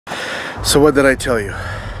So what did I tell you?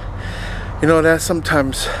 You know that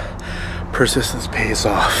sometimes persistence pays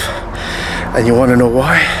off. And you want to know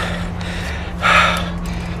why?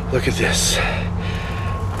 Look at this.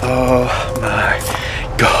 Oh my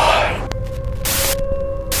God.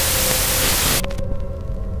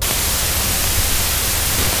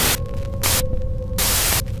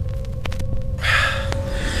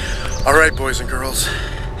 All right, boys and girls,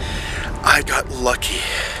 I got lucky.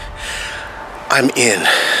 I'm in.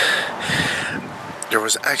 There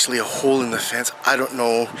was actually a hole in the fence. I don't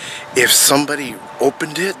know if somebody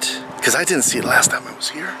opened it, because I didn't see it last time I was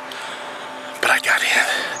here, but I got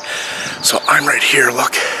in. So I'm right here,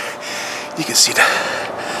 look. You can see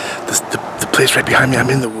the place right behind me. I'm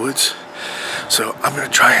in the woods. So I'm gonna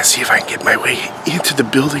try and see if I can get my way into the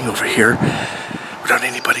building over here without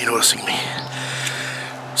anybody noticing me.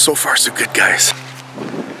 So far so good, guys.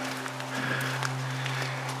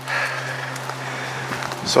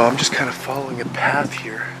 So I'm just kind of following a path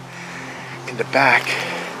here in the back.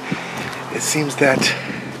 It seems that,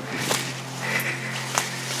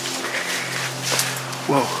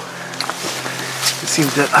 whoa, it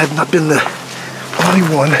seems that I've not been the only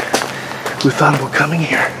one who thought about coming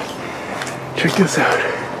here. Check this out.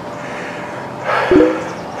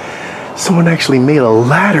 Someone actually made a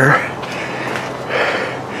ladder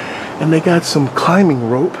and they got some climbing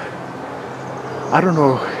rope. I don't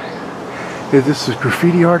know if this is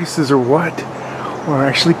graffiti artists or what, or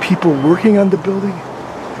actually people working on the building,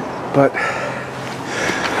 but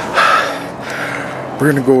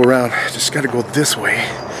we're gonna go around. Just gotta go this way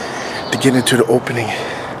to get into the opening.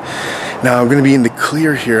 Now I'm gonna be in the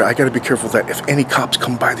clear here. I gotta be careful that if any cops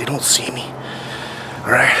come by, they don't see me.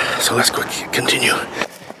 All right, so let's go continue.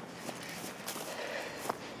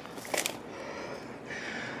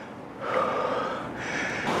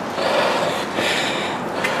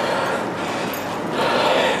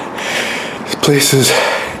 Place is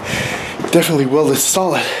definitely well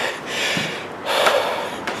solid.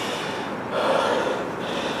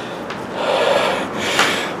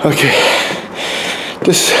 Okay,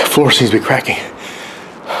 this floor seems to be cracking.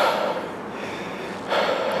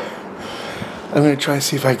 I'm gonna try and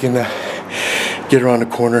see if I can get around the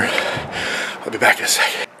corner. I'll be back in a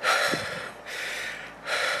sec.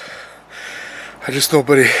 I just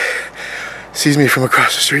nobody sees me from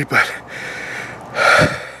across the street, but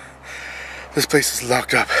this place is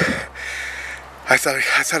locked up. I thought it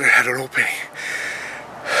had an opening.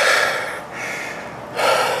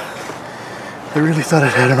 I really thought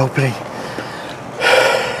it had an opening.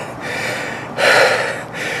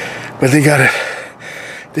 But they got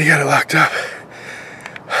it locked up.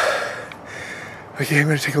 Okay, I'm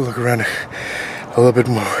gonna take a look around a little bit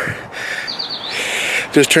more.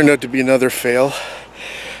 This turned out to be another fail.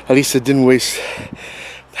 At least it didn't waste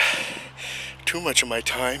too much of my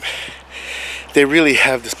time. They really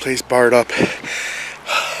have this place barred up,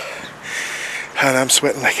 and I'm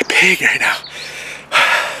sweating like a pig right now.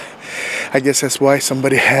 I guess that's why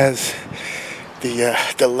somebody has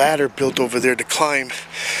the ladder built over there to climb,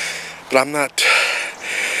 but I'm not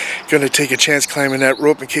gonna take a chance climbing that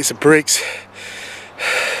rope in case it breaks.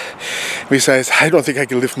 Besides, I don't think I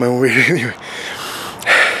can lift my own weight anyway.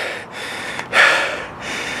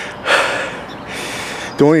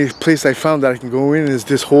 The only place I found that I can go in is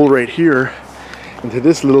this hole right here, into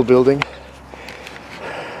this little building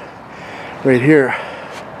right here,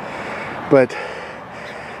 but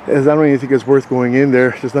as I don't even think it's worth going in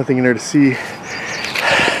there. There's nothing in there to see,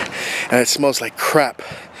 and it smells like crap,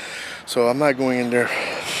 so I'm not going in there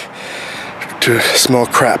to smell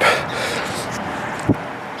crap.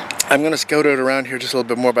 I'm gonna scout out around here just a little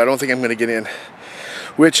bit more, but I don't think I'm gonna get in,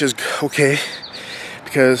 which is okay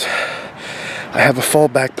because I have a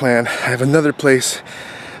fallback plan. I have another place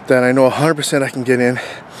that I know 100% I can get in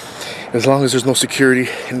as long as there's no security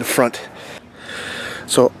in the front.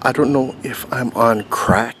 So I don't know if I'm on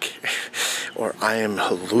crack or I am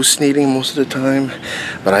hallucinating most of the time,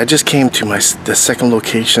 but I just came to the second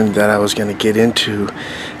location that I was going to get into,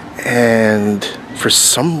 and for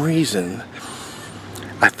some reason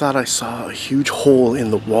I thought I saw a huge hole in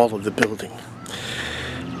the wall of the building,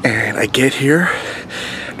 and I get here,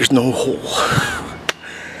 there's no hole.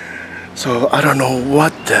 So I don't know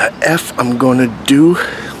what the F I'm gonna do.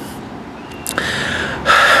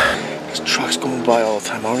 There's trucks going by all the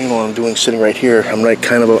time. I don't even know what I'm doing sitting right here. I'm right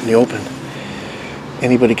kind of out in the open.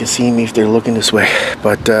 Anybody can see me if they're looking this way.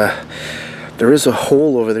 But there is a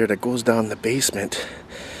hole over there that goes down the basement.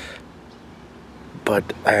 But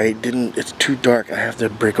it's too dark. I have to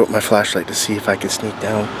break out my flashlight to see if I can sneak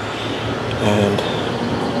down and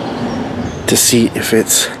to see if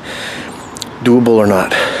it's doable or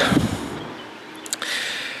not.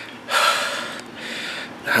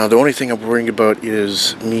 Now the only thing I'm worrying about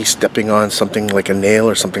is me stepping on something like a nail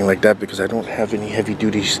or something like that, because I don't have any heavy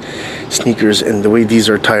duty sneakers, and the way these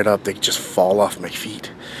are tied up, they just fall off my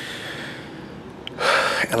feet.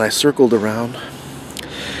 And I circled around,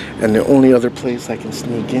 and the only other place I can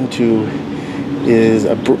sneak into is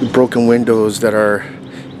broken windows that are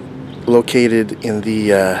located in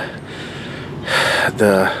the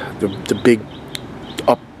big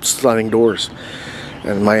up sliding doors,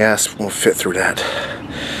 and my ass won't fit through that,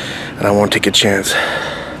 and I won't take a chance.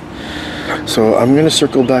 So I'm gonna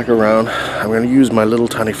circle back around. I'm gonna use my little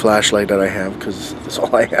tiny flashlight that I have, because that's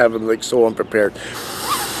all I have. I'm like so unprepared.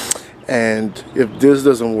 And if this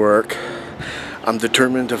doesn't work, I'm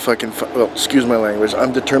determined to fucking well, excuse my language,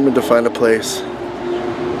 I'm determined to find a place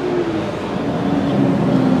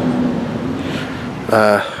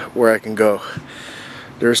where I can go.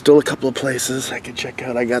 There are still a couple of places I can check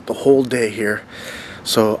out. I got the whole day here,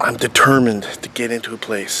 so I'm determined to get into a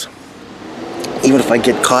place. Even if I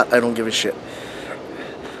get caught, I don't give a shit.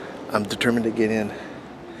 I'm determined to get in.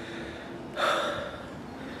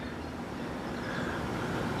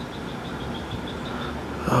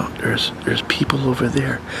 Oh, there's people over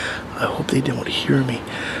there. I hope they don't hear me.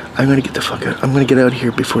 I'm gonna get the fuck out. I'm gonna get out of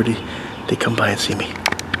here before they come by and see me.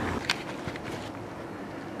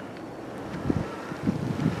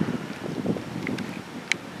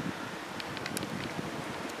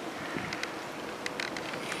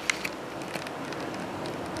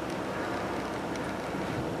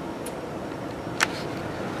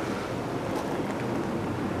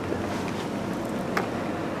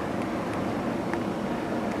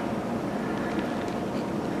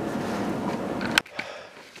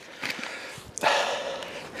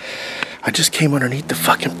 I just came underneath the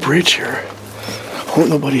fucking bridge here. Hope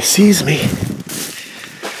nobody sees me.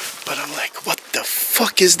 But I'm like, what the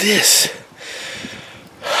fuck is this?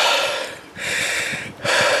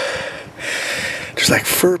 There's like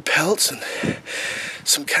fur pelts and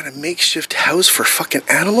some kind of makeshift house for fucking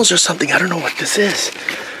animals or something. I don't know what this is.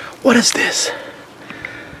 What is this?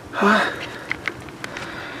 Huh?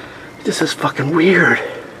 This is fucking weird.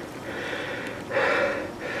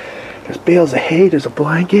 There's bales of hay, there's a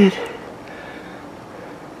blanket.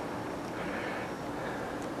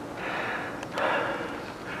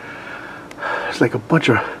 Like a bunch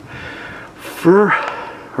of fur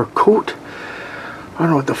or coat. I don't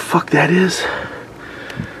know what the fuck that is,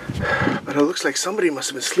 but it looks like somebody must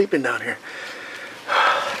have been sleeping down here.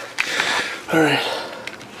 Alright,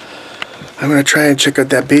 I'm gonna try and check out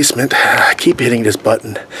that basement. I keep hitting this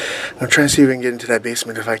button. I'm gonna try and see if I can get into that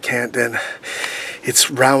basement. If I can't, then it's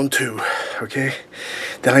round 2, okay?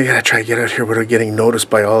 Then I gotta try to get out here without getting noticed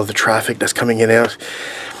by all of the traffic that's coming in and out,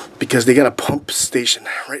 because they got a pump station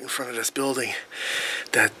right in front of this building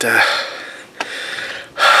that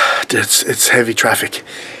it's heavy traffic.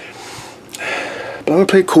 But I'm gonna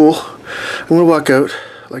play it cool. I'm gonna walk out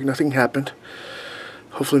like nothing happened.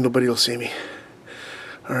 Hopefully nobody will see me.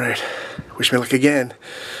 Alright, wish me luck again.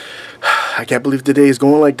 I can't believe the day is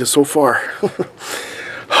going like this so far.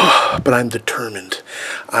 But I'm determined.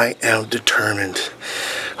 I am determined.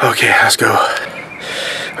 Okay, let's go.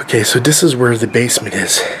 Okay, so this is where the basement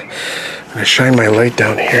is. I'm gonna shine my light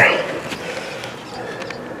down here.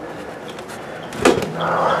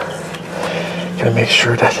 Gotta make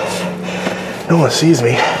sure that no one sees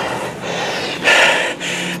me.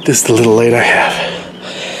 This is the little light I have.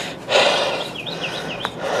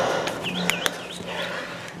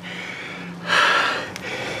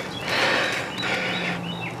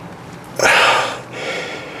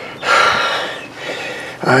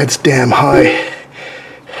 It's damn high.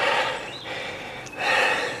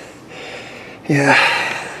 Yeah,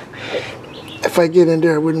 if I get in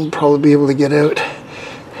there, I wouldn't probably be able to get out,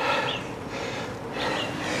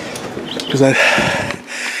 because I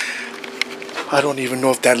don't even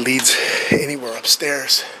know if that leads anywhere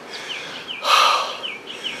upstairs.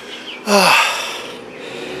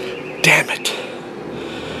 Damn it.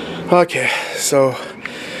 Okay, so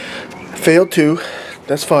failed 2.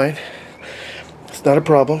 That's fine. It's not a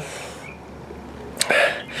problem.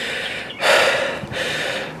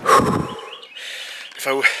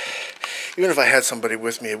 Even if I had somebody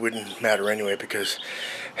with me, it wouldn't matter anyway, because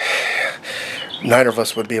neither of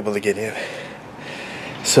us would be able to get in.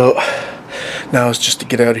 So now it's just to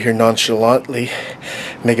get out of here nonchalantly,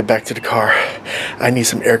 make it back to the car. I need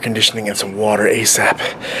some air conditioning and some water ASAP.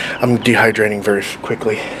 I'm dehydrating very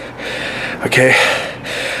quickly. Okay,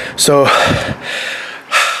 so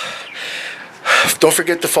don't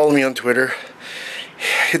forget to follow me on Twitter.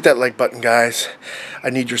 Hit that like button, guys. I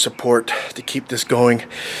need your support to keep this going.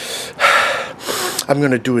 I'm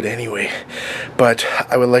gonna do it anyway, but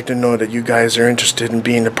I would like to know that you guys are interested in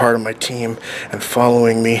being a part of my team and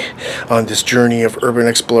following me on this journey of urban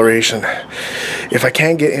exploration. If I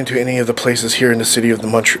can't get into any of the places here in the city of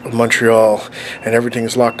Montreal and everything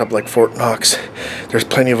is locked up like Fort Knox, there's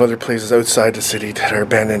plenty of other places outside the city that are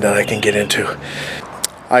abandoned that I can get into.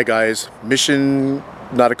 Hi guys, mission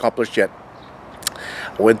not accomplished yet.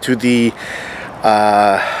 I went to the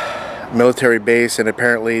military base and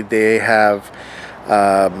apparently they have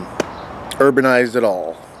urbanized it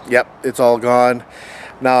all. Yep, it's all gone.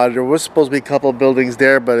 Now there was supposed to be a couple of buildings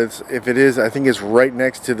there, but if it is, I think it's right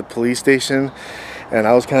next to the police station. And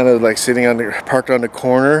I was kind of like parked on the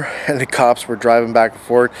corner, and the cops were driving back and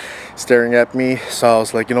forth, staring at me. So I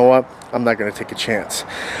was like, you know what? I'm not gonna take a chance.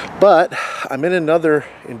 But I'm in another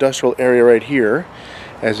industrial area right here.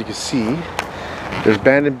 As you can see, there's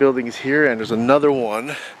abandoned buildings here, and there's another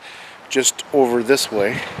one just over this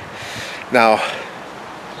way. Now,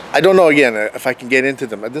 I don't know again if I can get into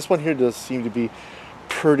them. This one here does seem to be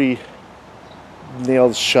pretty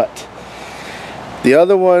nailed shut. The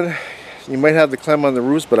other one, you might have to climb on the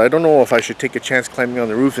roofs, but I don't know if I should take a chance climbing on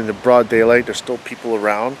the roof in the broad daylight. There's still people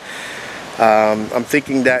around. I'm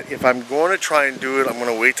thinking that if I'm going to try and do it, I'm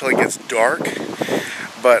going to wait till it gets dark.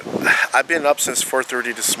 But I've been up since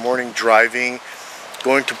 4:30 this morning driving,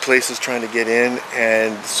 going to places trying to get in,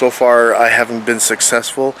 and so far I haven't been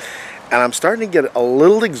successful. And I'm starting to get a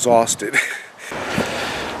little exhausted.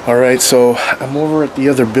 Alright, so I'm over at the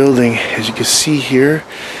other building. As you can see here,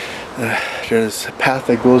 there's a path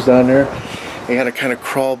that goes down there. I gotta kind of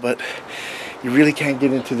crawl, but you really can't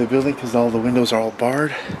get into the building because all the windows are all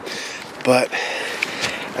barred. But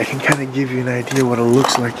I can kind of give you an idea what it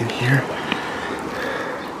looks like in here.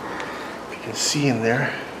 You can see in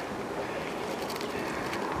there.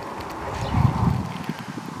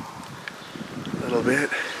 A little bit.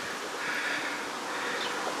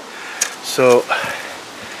 So,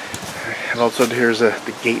 and also here's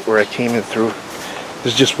the gate where I came in through.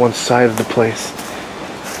 There's just one side of the place.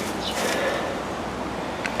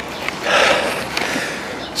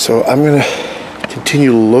 So I'm gonna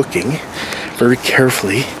continue looking very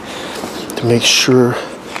carefully to make sure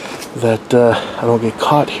that I don't get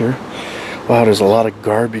caught here. Wow, there's a lot of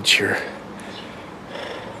garbage here.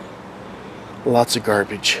 Lots of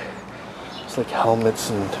garbage. It's like helmets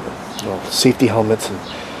and, well, safety helmets and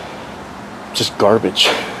just garbage.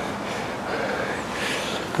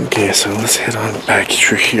 Okay, so let's head on back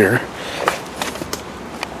through here.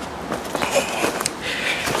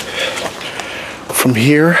 From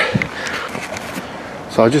here,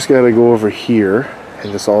 so I just gotta go over here,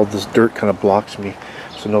 and all this dirt kind of blocks me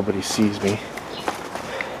so nobody sees me.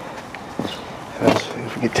 And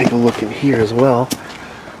if we could take a look in here as well.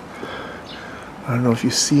 I don't know if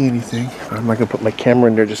you see anything. I'm not gonna put my camera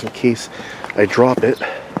in there just in case I drop it.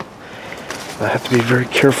 I have to be very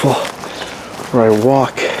careful where I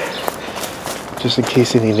walk, just in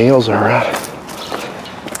case any nails are around.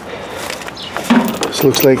 This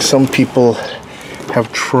looks like some people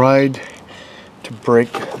have tried to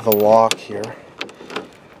break the lock here.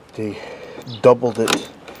 They doubled it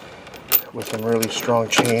with a really strong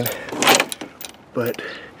chain, but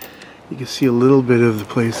you can see a little bit of the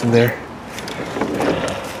place in there.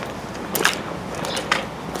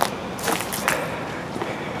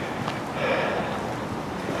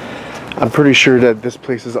 I'm pretty sure that this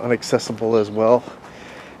place is inaccessible as well.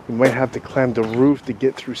 You might have to climb the roof to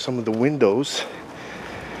get through some of the windows.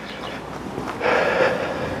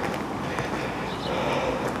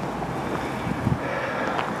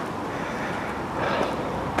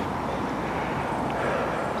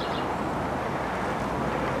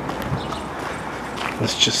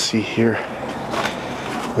 Let's just see here.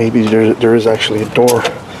 Maybe there is actually a door.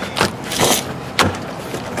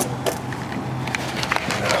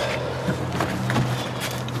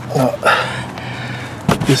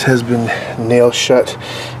 This has been nailed shut.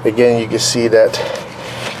 Again, you can see that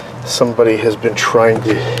somebody has been trying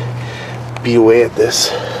to beat away at this.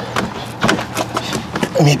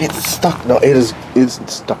 Maybe it's stuck. No, it isn't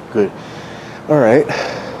stuck good. All right.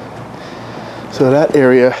 So that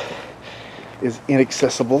area is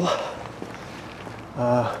inaccessible.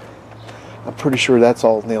 I'm pretty sure that's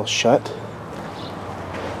all nailed shut.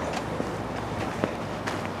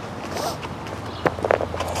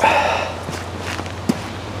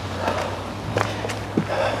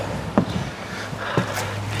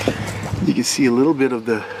 You can see a little bit of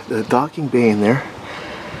the docking bay in there.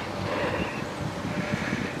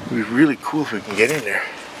 It would be really cool if we can get in there.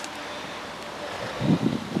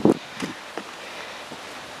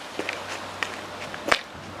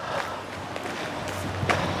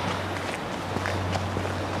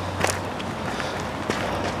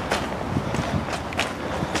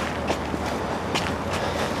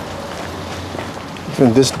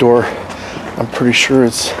 Even this door, I'm pretty sure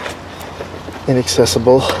it's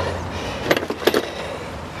inaccessible.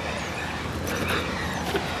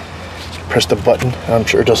 Press the button, I'm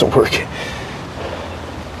sure it doesn't work.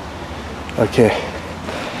 Okay.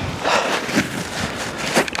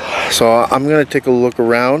 So I'm gonna take a look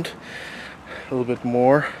around a little bit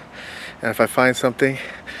more, and if I find something,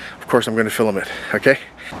 of course I'm gonna film it, okay?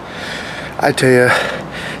 I tell you,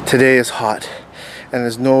 today is hot, and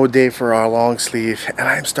there's no day for our long sleeve, and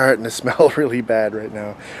I'm starting to smell really bad right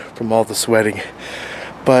now from all the sweating.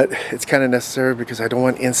 But it's kind of necessary because I don't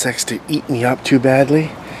want insects to eat me up too badly.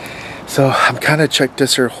 So I'm kind of checked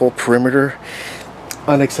this whole perimeter,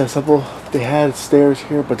 inaccessible. They had stairs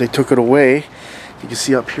here, but they took it away. You can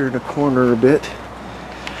see up here in the corner a bit.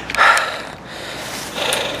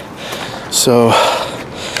 So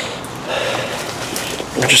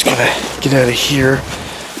I'm just gonna get out of here.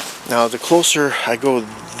 Now the closer I go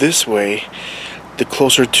this way, the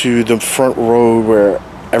closer to the front road where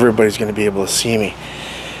everybody's gonna be able to see me.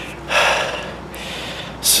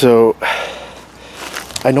 So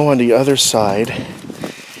I know on the other side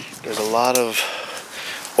there's a lot of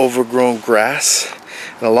overgrown grass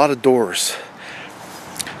and a lot of doors.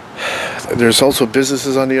 There's also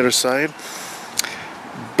businesses on the other side,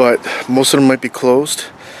 but most of them might be closed.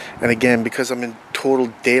 And again, because I'm in total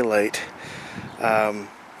daylight,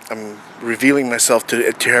 I'm revealing myself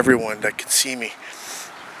to everyone that can see me.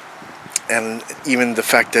 And even the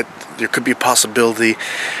fact that there could be a possibility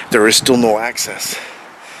there is still no access.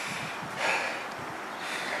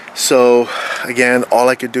 So again, all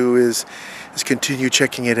I could do is continue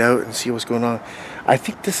checking it out and see what's going on. I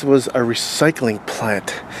think this was a recycling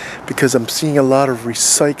plant because I'm seeing a lot of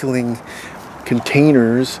recycling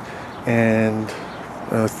containers, and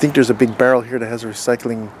I think there's a big barrel here that has a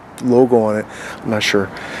recycling logo on it. I'm not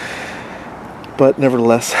sure. But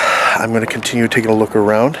nevertheless, I'm going to continue taking a look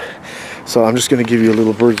around. So I'm just going to give you a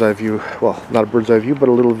little bird's eye view. Well, not a bird's eye view, but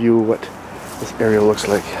a little view of what this area looks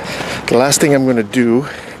like. The last thing I'm going to do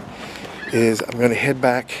is I'm going to head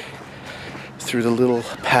back through the little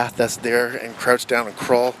path that's there and crouch down and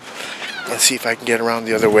crawl and see if I can get around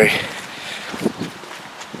the other way.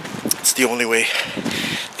 It's the only way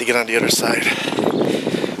to get on the other side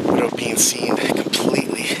without being seen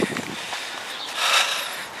completely.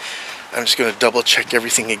 I'm just going to double check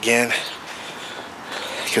everything again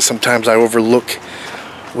because sometimes I overlook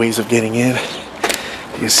ways of getting in.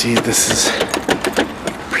 You see, this is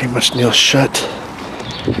pretty much nailed shut.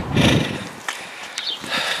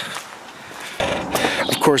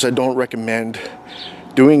 Of course, I don't recommend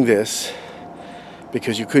doing this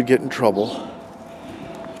because you could get in trouble.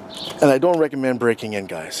 And I don't recommend breaking in,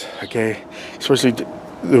 guys, okay? Especially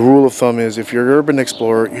the rule of thumb is if you're an urban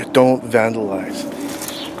explorer, you don't vandalize.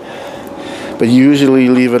 But you usually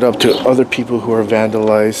leave it up to other people who are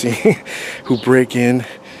vandalizing, who break in.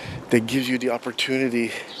 That gives you the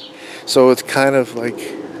opportunity. So it's kind of like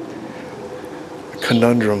a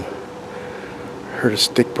conundrum. Heard a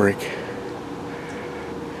stick break.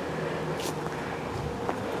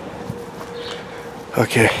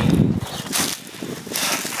 Okay. I'm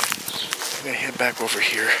gonna head back over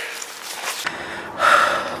here.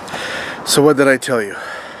 So what did I tell you?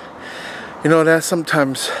 You know that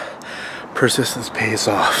sometimes persistence pays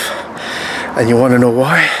off. And you want to know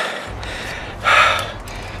why?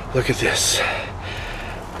 Look at this.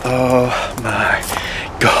 Oh my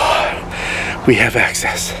God. We have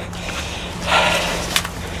access.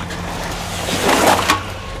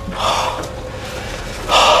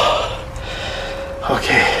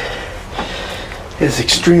 Okay. It's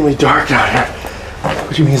extremely dark down here,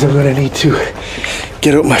 which means I'm going to need to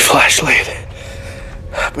get out my flashlight.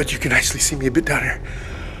 But you can actually see me a bit down here.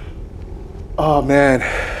 Oh man.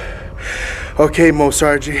 Okay, Mo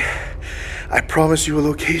Sargi, I promise you a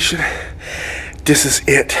location. This is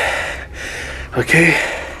it. Okay?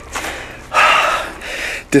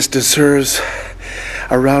 This deserves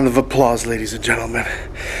a round of applause, ladies and gentlemen.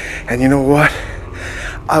 And you know what?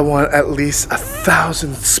 I want at least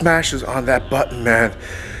 1,000 smashes on that button, man.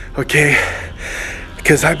 Okay?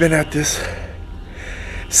 Because I've been at this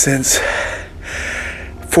since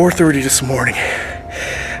 4:30 this morning.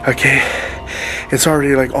 Okay? It's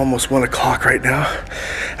already like almost 1 o'clock right now.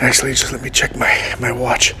 Actually, just let me check my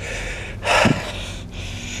watch.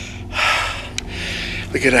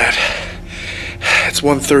 Look at that. It's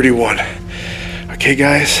 1:31. Okay,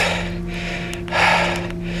 guys?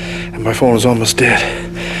 And my phone is almost dead.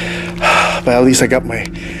 But at least I got my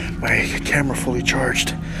camera fully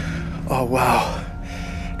charged. Oh, wow.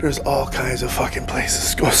 There's all kinds of fucking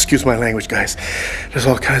places. Oh, excuse my language, guys. There's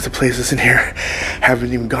all kinds of places in here.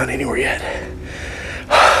 Haven't even gone anywhere yet.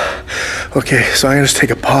 Okay, so I'm gonna just take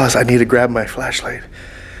a pause. I need to grab my flashlight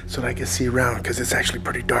so that I can see around because it's actually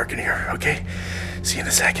pretty dark in here, okay? See you in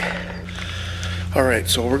a sec. All right,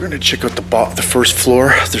 so we're gonna check out the first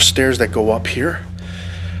floor. There's stairs that go up here.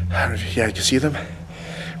 Yeah, you can see them.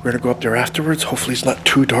 We're gonna go up there afterwards. Hopefully it's not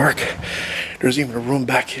too dark. There's even a room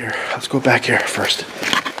back here. Let's go back here first.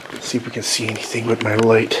 See if we can see anything with my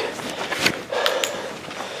light.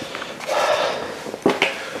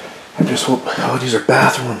 I just hope, oh, these are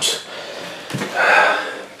bathrooms.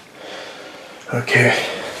 Okay.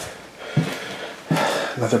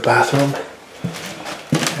 Another bathroom.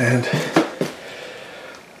 And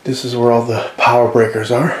this is where all the power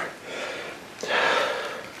breakers are.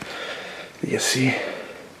 You can see.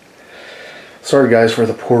 Sorry guys for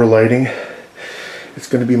the poor lighting. It's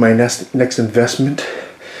going to be my next investment.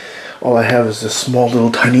 All I have is this small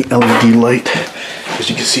little tiny LED light. As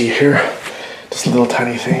you can see here, this little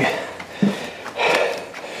tiny thing.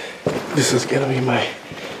 This is going to be my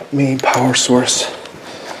main power source.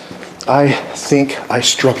 I think I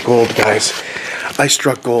struck gold, guys. I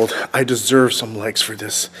struck gold. I deserve some likes for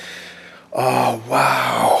this. Oh,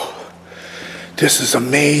 wow. This is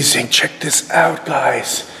amazing. Check this out,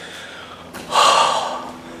 guys.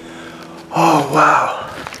 Oh, wow.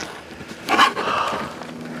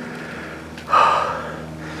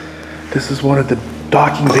 This is one of the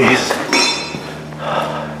docking bays.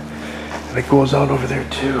 And it goes out over there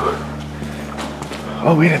too.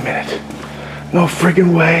 Oh, wait a minute. No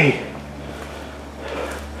friggin' way.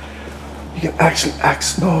 You can actually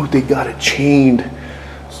no, they got it chained.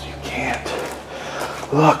 So you can't.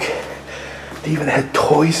 Look, they even had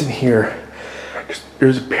toys in here.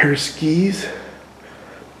 There's a pair of skis.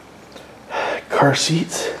 Car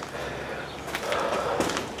seats.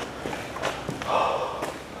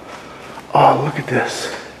 Oh, look at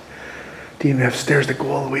this. They even have stairs that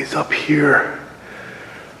go all the ways up here.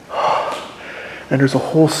 And there's a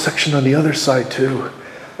whole section on the other side too.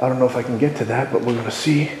 I don't know if I can get to that, but we're gonna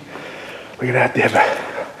see. We're gonna have to have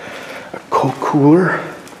a Coke cooler.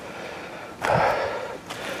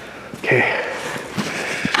 Okay.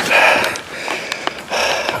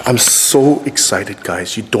 I'm so excited,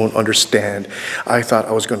 guys. You don't understand. I thought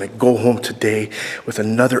I was gonna go home today with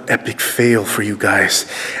another epic fail for you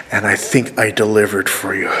guys. And I think I delivered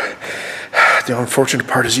for you. The unfortunate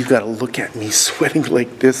part is you gotta look at me sweating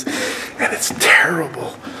like this, and it's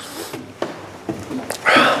terrible.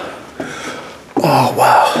 Oh,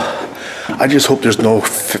 wow. I just hope there's no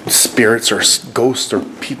spirits or ghosts or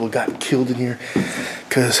people got killed in here,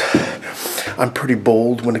 because I'm pretty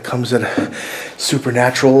bold when it comes to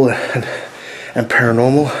supernatural and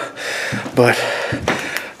paranormal, but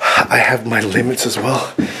I have my limits as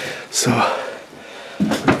well. So,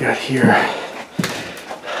 what we got here?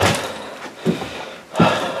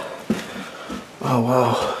 Oh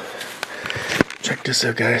wow. Check this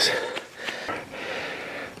out, guys.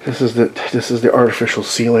 This is the artificial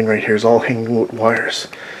ceiling right here. It's all hanging with wires.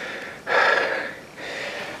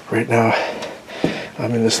 Right now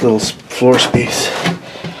I'm in this little floor space.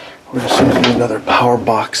 We're just using another power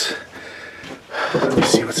box. Let me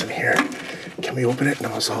see what's in here. Can we open it?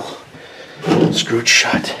 No, it's all screwed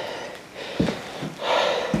shut.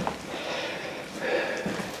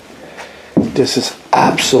 This is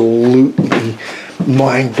absolutely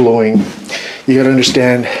mind-blowing. You gotta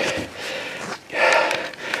understand,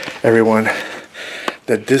 everyone,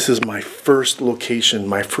 that this is my first location,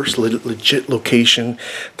 my first legit location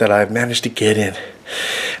that I've managed to get in.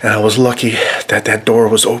 And I was lucky that that door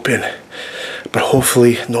was open. But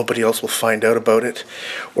hopefully nobody else will find out about it,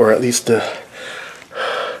 or at least the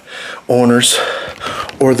owners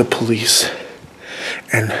or the police,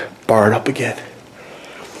 and bar it up again.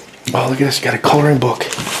 Oh, look at this. You got a coloring book.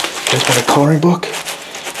 You guys want a coloring book?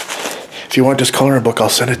 If you want this coloring book, I'll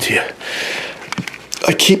send it to you.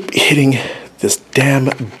 I keep hitting this damn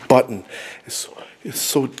button. It's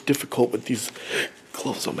so difficult with these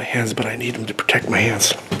gloves on my hands, but I need them to protect my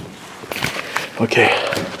hands. Okay,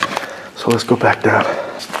 so let's go back down.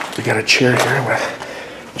 We got a chair here. I'm gonna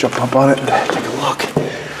jump up on it and take a look.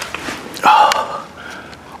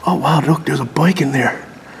 Oh wow, look, there's a bike in there.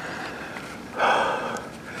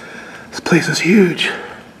 This place is huge.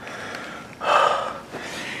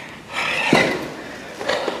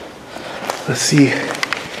 Let's see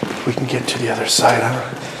if we can get to the other side. I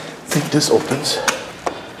don't think this opens.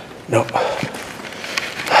 Nope.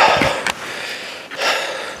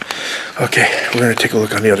 Okay, we're gonna take a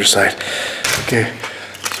look on the other side. Okay,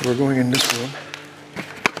 so we're going in this room.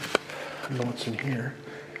 I don't know what's in here.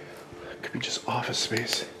 It could be just office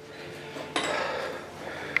space.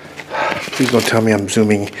 Please don't tell me I'm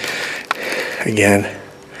zooming again.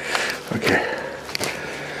 Okay,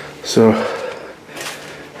 So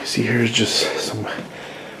you see here's just some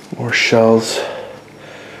more shelves,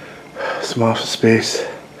 some office space.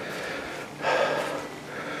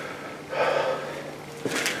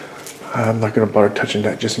 I'm not going to bother touching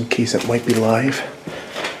that just in case it might be live.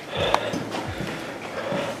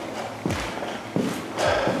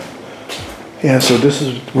 Yeah, so this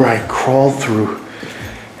is where I crawled through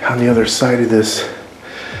on the other side of this.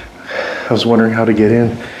 I was wondering how to get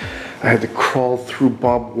in. I had to crawl through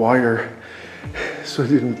barbed wire so I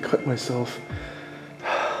didn't cut myself.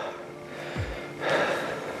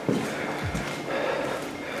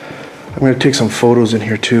 I'm going to take some photos in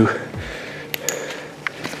here too,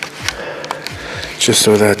 just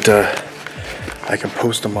so that I can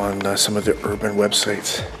post them on some of the urban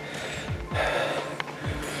websites.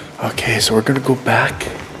 Okay, so we're gonna go back.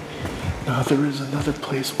 Now there is another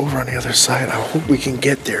place over on the other side. I hope we can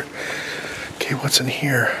get there. Okay, what's in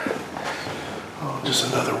here? Oh,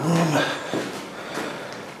 just another room.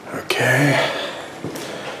 Okay.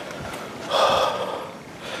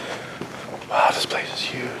 Wow, this place is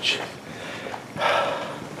huge.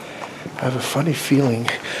 I have a funny feeling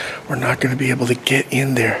we're not going to be able to get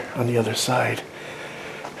in there on the other side.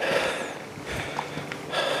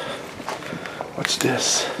 What's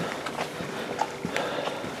this?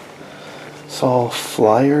 It's all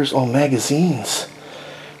flyers, all magazines.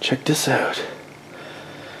 Check this out.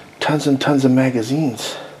 Tons and tons of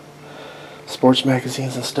magazines. Sports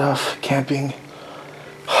magazines and stuff. Camping.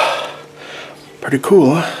 Pretty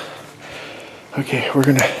cool, huh? Okay, we're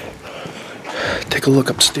gonna take a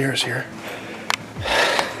look upstairs here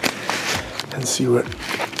and see what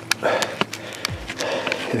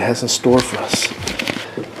it has in store for us.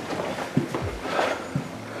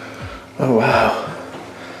 Oh wow,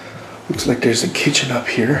 looks like there's a kitchen up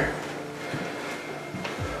here.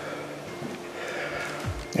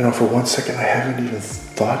 You know, for one second I haven't even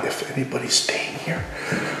thought if anybody's staying here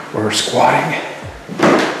or squatting.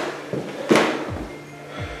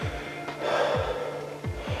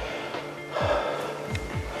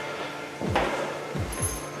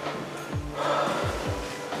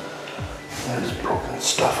 There's broken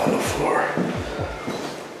stuff on the floor.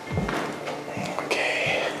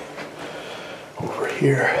 Okay, over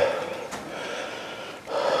here.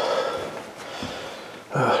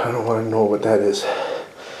 I don't want to know what that is.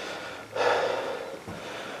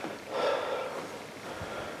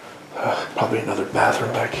 Probably another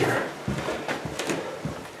bathroom back here.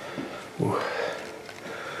 Ooh.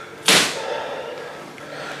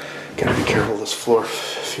 Gotta be careful, this floor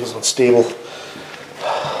feels unstable.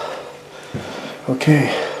 Okay.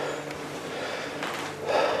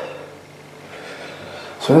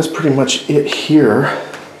 So that's pretty much it here.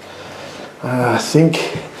 I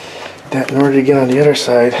think that in order to get on the other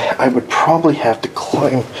side, I would probably have to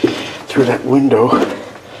climb through that window.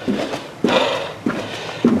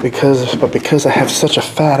 Because I have such a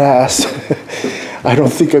fat ass, I don't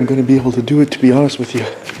think I'm going to be able to do it, to be honest with you.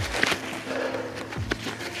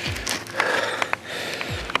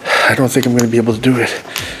 I don't think I'm going to be able to do it.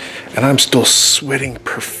 And I'm still sweating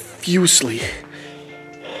profusely.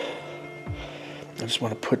 I just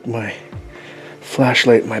want to put my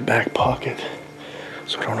flashlight in my back pocket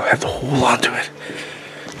so I don't have to hold on to it.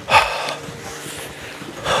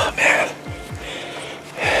 Oh, man.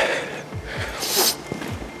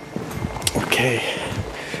 Okay,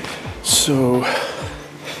 so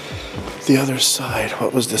the other side,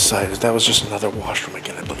 what was this side? That was just another washroom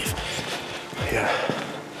again, I believe. Yeah.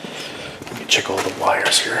 Let me check all the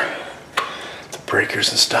wires here, the breakers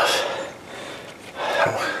and stuff.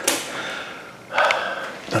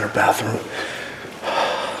 Another bathroom.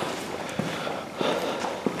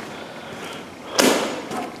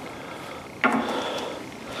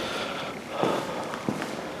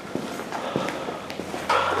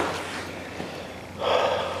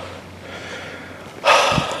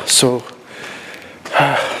 So,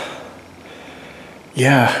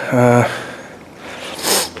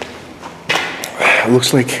 it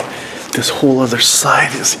looks like this whole other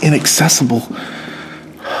side is inaccessible.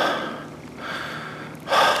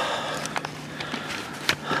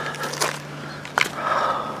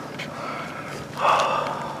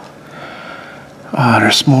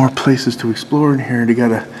 There's more places to explore in here. They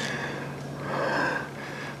got a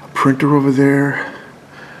printer over there.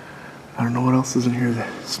 I don't know what else is in here that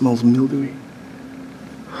smells mildewy.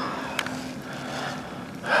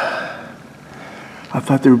 I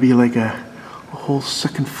thought there would be like a whole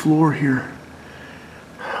second floor here,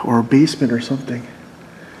 or a basement or something.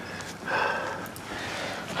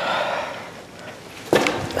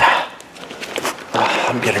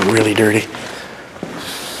 I'm getting really dirty.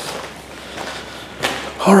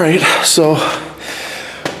 All right, so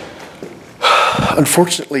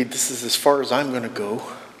Unfortunately, this is as far as I'm gonna go.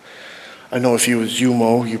 I know if you was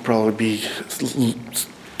Yumo, you'd probably be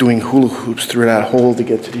doing hula hoops through that hole to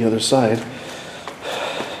get to the other side.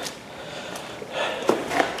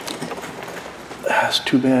 That's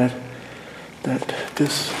too bad that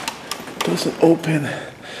this doesn't open.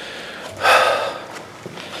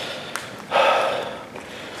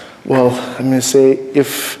 Well, I'm gonna say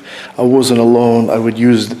if I wasn't alone, I would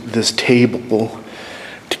use this table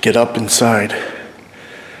to get up inside,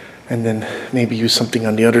 and then maybe use something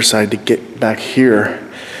on the other side to get back here.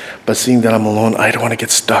 But seeing that I'm alone, I don't want to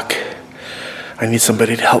get stuck. I need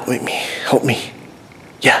somebody to help me. Help me.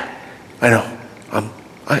 Yeah, I know.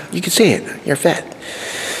 You can say it. You're fat.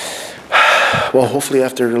 Well, hopefully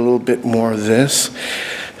after a little bit more of this,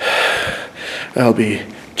 I'll be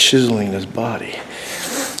chiseling his body.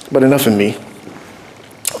 But enough of me.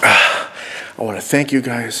 I want to thank you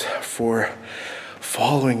guys for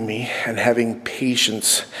following me and having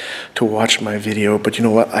patience to watch my video. But you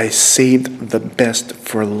know what? I saved the best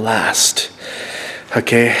for last.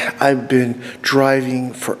 Okay, I've been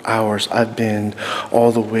driving for hours. I've been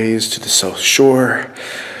all the ways to the South Shore,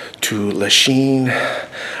 to Lachine.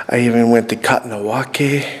 I even went to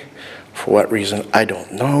Katanawake. For what reason, I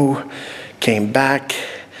don't know. Came back,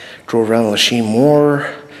 drove around Lachine more,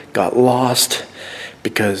 got lost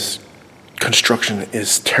because construction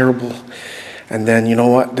is terrible. And then, you know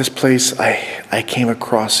what, this place, I came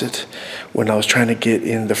across it when I was trying to get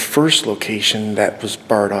in the first location that was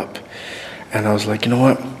barred up. And I was like, you know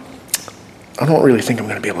what, I don't really think I'm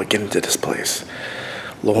gonna be able to get into this place.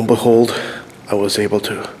 Lo and behold, I was able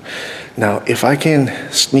to. Now, if I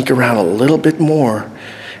can sneak around a little bit more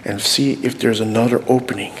and see if there's another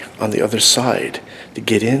opening on the other side to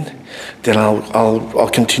get in, then I'll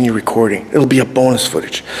continue recording. It'll be a bonus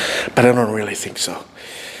footage, but I don't really think so.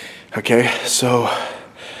 Okay, so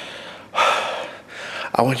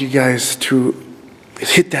I want you guys to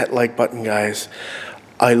hit that like button, guys.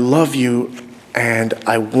 I love you, and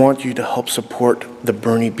I want you to help support the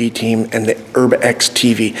Bernie B team and the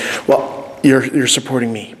URB-X-TV. Well, you're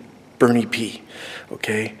supporting me, Bernie P,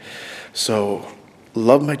 okay? So,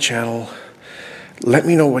 love my channel. Let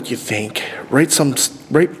me know what you think. Write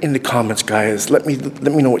in the comments, guys. Let me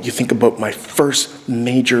know what you think about my first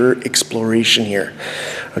major exploration here.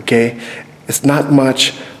 Okay? It's not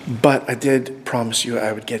much, but I did promise you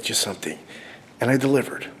I would get you something, and I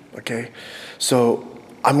delivered. Okay? So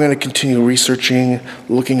I'm going to continue researching,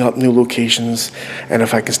 looking up new locations, and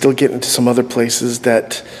if I can still get into some other places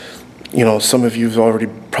that, you know, some of you've already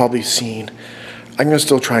probably seen, I'm going to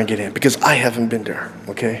still try and get in because I haven't been there.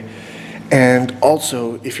 Okay? And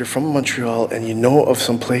also, if you're from Montreal and you know of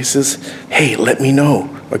some places, hey, let me know,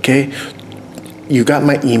 okay? You got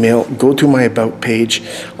my email. Go to my About page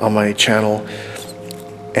on my channel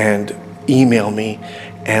and email me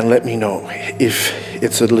and let me know. If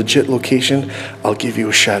it's a legit location, I'll give you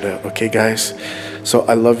a shout out, okay, guys? So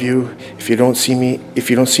I love you. If you don't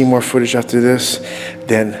see more footage after this,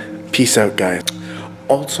 then peace out, guys.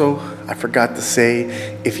 Also, I forgot to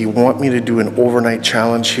say, if you want me to do an overnight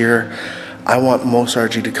challenge here, I want Most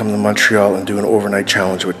RG to come to Montreal and do an overnight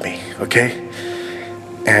challenge with me, okay?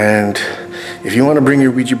 And if you want to bring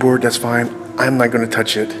your Ouija board, that's fine. I'm not going to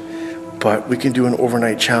touch it, but we can do an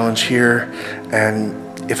overnight challenge here. And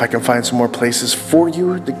if I can find some more places for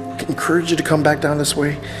you to encourage you to come back down this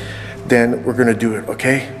way, then we're going to do it,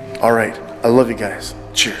 okay? All right. I love you guys.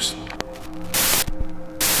 Cheers.